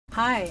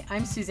Hi,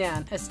 I'm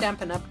Suzanne, a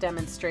Stampin' Up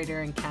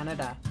demonstrator in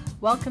Canada.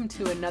 Welcome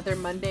to another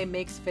Monday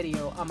Makes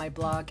video on my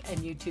blog and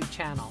YouTube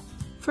channel.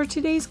 For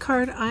today's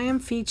card, I am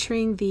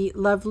featuring the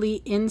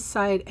lovely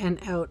Inside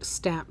and Out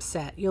stamp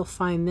set. You'll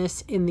find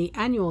this in the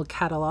annual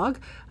catalog.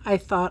 I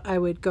thought I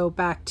would go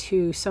back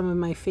to some of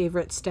my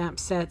favorite stamp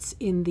sets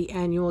in the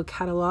annual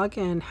catalog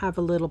and have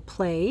a little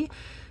play.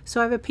 So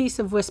I have a piece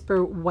of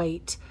Whisper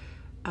White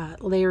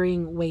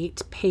layering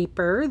weight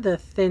paper, the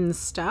thin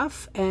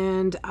stuff,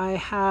 and I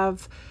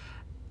have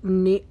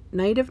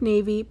Night of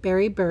Navy,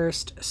 Berry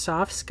Burst,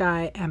 Soft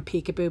Sky, and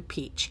Peekaboo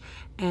Peach.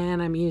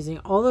 And I'm using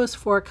all those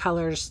four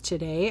colors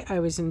today. I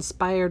was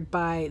inspired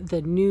by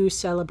the new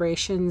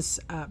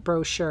Celebrations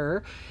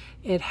brochure.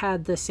 It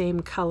had the same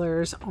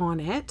colors on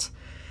it,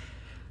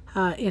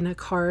 in a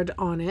card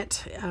on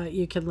it.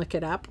 You can look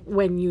it up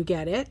when you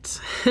get it.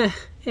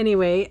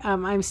 Anyway,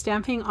 I'm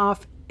stamping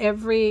off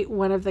every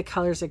one of the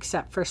colors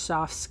except for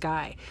Soft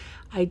Sky.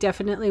 I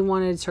definitely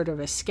wanted sort of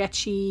a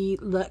sketchy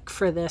look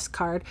for this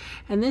card,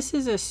 and this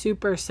is a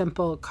super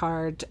simple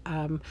card.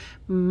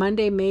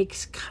 Monday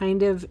Makes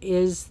kind of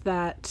is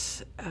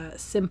that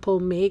simple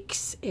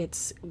makes.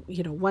 It's,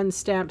 you know, one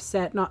stamp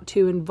set, not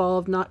too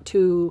involved, not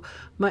too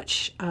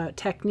much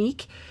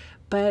technique,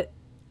 but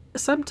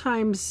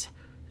sometimes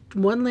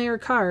one layer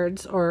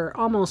cards, or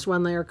almost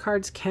one layer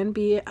cards, can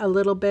be a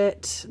little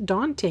bit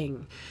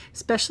daunting,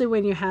 especially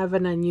when you have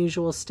an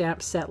unusual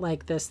stamp set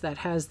like this that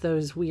has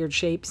those weird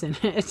shapes in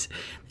it.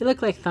 They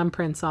look like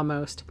thumbprints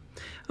almost.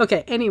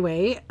 Okay,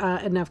 anyway,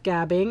 enough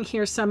gabbing.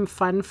 Here's some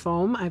fun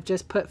foam. I've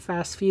just put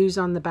Fast Fuse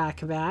on the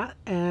back of that,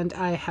 and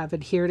I have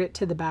adhered it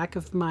to the back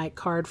of my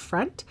card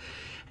front.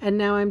 And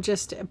now I'm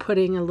just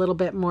putting a little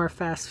bit more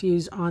Fast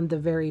Fuse on the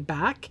very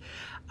back.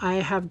 I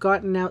have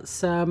gotten out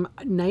some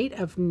Night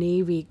of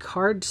Navy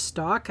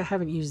cardstock. I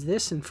haven't used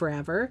this in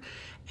forever.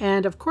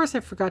 And of course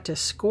I forgot to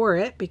score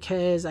it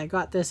because I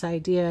got this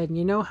idea, and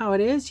you know how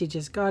it is. You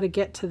just got to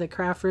get to the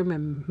craft room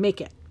and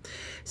make it.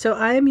 So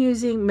I am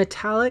using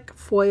metallic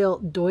foil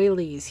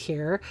doilies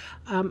here.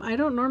 I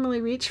don't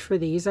normally reach for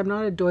these. I'm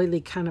not a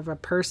doily kind of a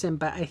person,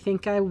 but I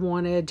think I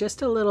wanted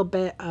just a little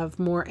bit of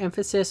more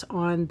emphasis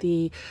on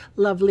the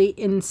lovely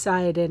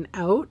inside and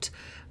out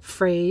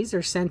phrase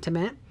or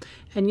sentiment.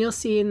 And you'll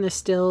see in the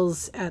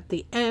stills at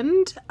the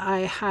end, I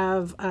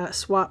have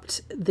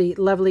swapped the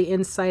lovely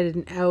inside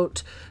and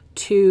out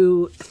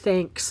to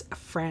thanks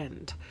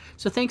friend.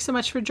 So thanks so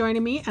much for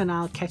joining me, and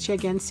I'll catch you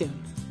again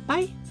soon.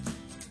 Bye.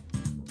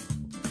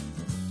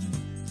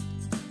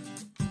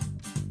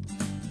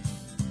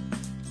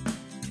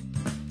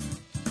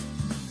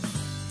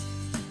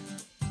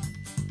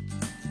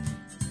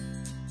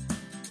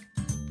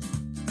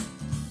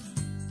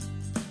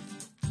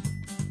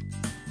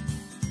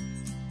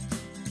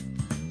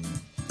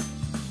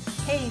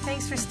 Hey,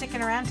 thanks for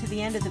sticking around to the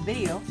end of the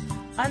video.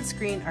 On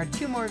screen are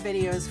 2 more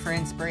videos for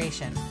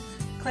inspiration.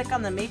 Click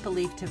on the maple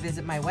leaf to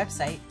visit my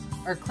website,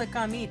 or click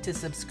on me to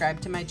subscribe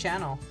to my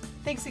channel.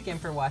 Thanks again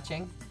for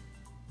watching.